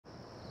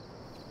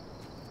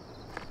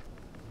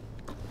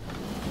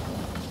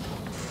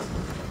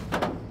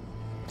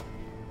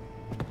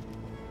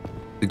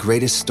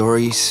greatest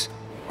stories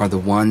are the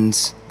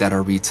ones that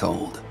are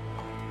retold.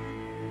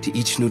 To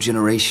each new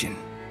generation,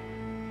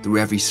 through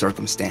every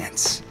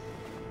circumstance,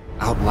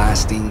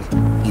 outlasting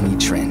any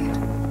trend.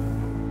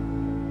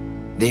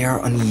 They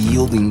are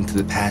unyielding to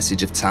the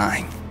passage of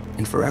time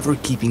and forever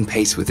keeping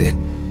pace with it.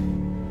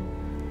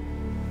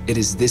 It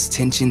is this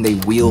tension they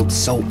wield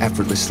so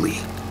effortlessly,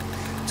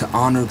 to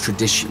honor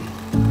tradition,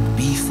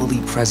 be fully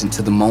present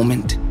to the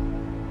moment,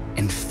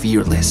 and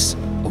fearless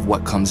of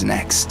what comes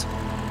next.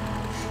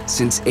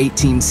 Since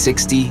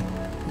 1860,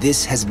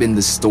 this has been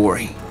the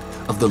story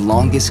of the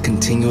longest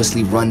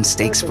continuously run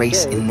stakes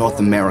race in North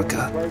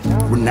America,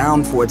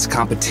 renowned for its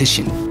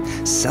competition,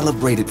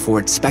 celebrated for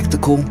its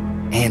spectacle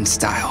and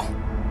style,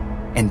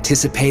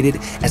 anticipated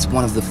as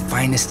one of the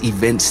finest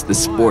events the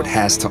sport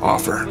has to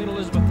offer.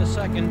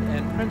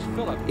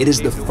 It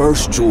is the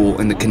first jewel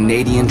in the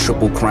Canadian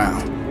Triple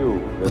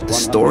Crown, but the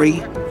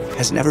story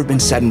has never been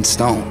set in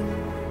stone,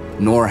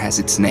 nor has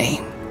its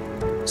name.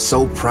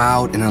 So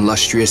proud and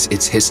illustrious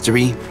its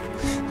history,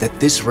 that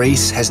this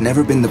race has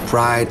never been the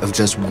pride of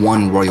just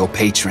one royal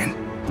patron,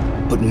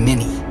 but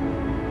many.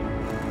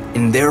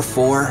 And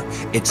therefore,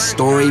 its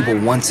story will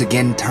once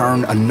again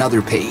turn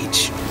another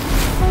page,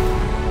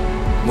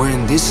 where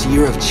in this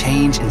year of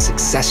change and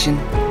succession,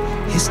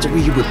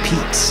 history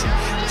repeats,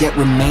 yet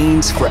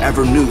remains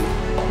forever new,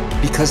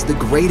 because the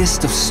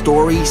greatest of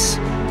stories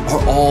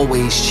are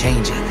always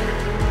changing,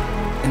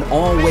 and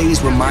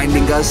always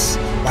reminding us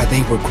why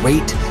they were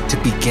great to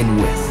begin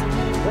with.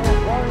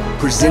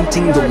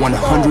 Presenting the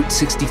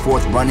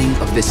 164th running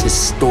of this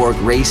historic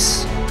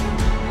race,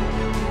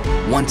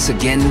 once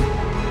again,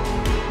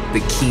 the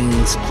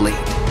King's Plate.